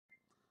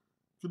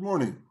Good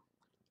morning.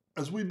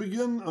 As we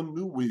begin a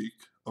new week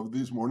of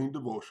these morning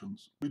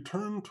devotions, we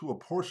turn to a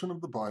portion of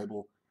the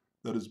Bible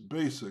that is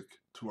basic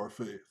to our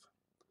faith,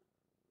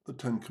 the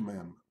Ten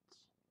Commandments.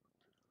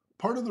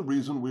 Part of the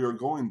reason we are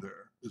going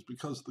there is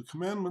because the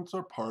commandments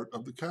are part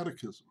of the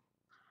Catechism,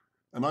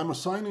 and I'm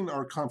assigning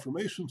our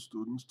confirmation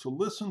students to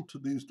listen to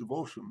these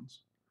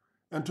devotions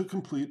and to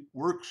complete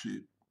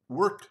worksheets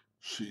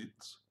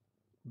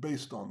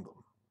based on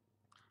them.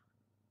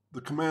 The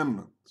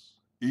commandments,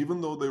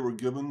 even though they were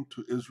given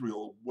to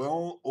Israel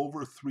well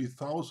over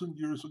 3,000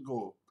 years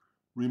ago,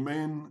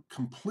 remain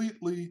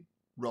completely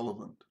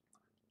relevant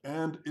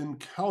and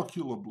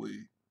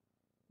incalculably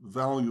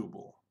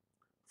valuable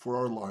for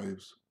our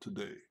lives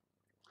today.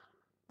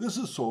 This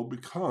is so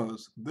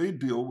because they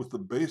deal with the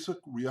basic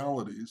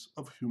realities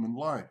of human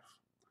life,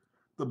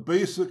 the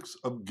basics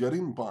of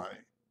getting by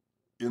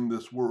in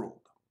this world.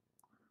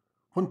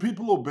 When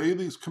people obey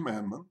these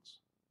commandments,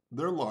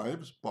 their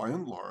lives, by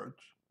and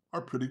large,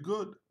 are pretty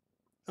good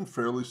and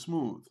fairly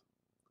smooth.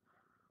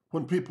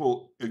 When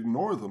people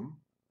ignore them,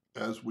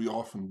 as we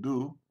often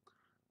do,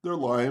 their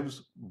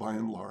lives, by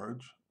and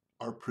large,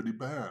 are pretty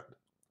bad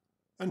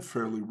and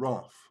fairly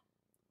rough.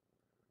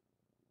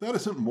 That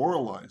isn't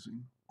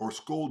moralizing or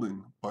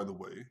scolding, by the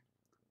way.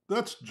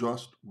 That's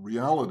just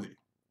reality.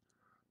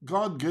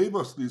 God gave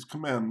us these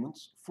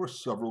commandments for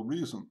several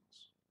reasons.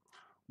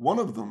 One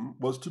of them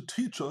was to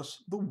teach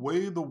us the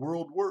way the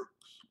world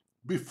works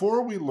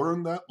before we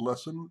learn that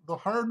lesson the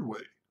hard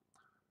way,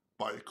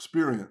 by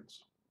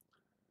experience.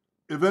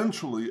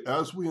 Eventually,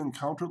 as we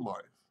encounter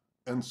life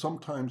and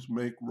sometimes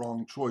make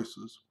wrong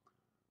choices,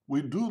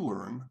 we do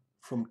learn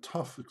from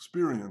tough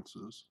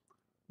experiences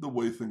the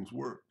way things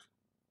work.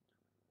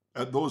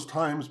 At those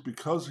times,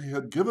 because he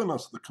had given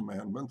us the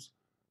commandments,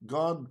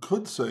 God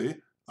could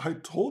say, "I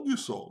told you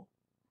so."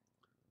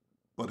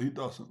 But he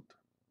doesn't.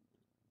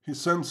 He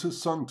sends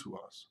his Son to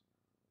us,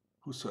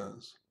 who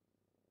says,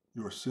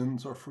 "Your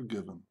sins are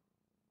forgiven."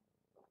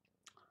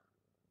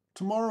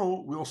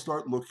 Tomorrow, we'll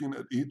start looking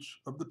at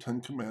each of the Ten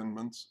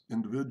Commandments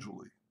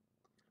individually.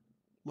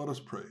 Let us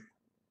pray.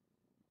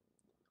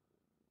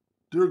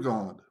 Dear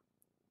God,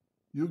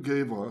 you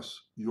gave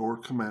us your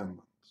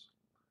commandments,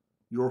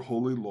 your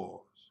holy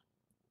laws.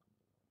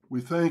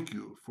 We thank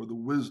you for the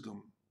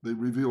wisdom they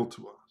reveal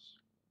to us.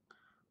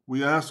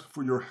 We ask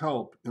for your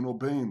help in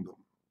obeying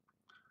them.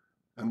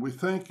 And we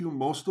thank you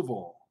most of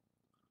all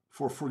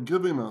for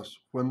forgiving us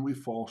when we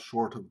fall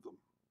short of them.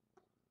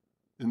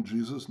 In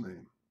Jesus'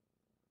 name,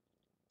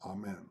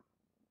 amen.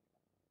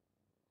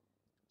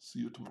 See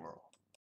you tomorrow.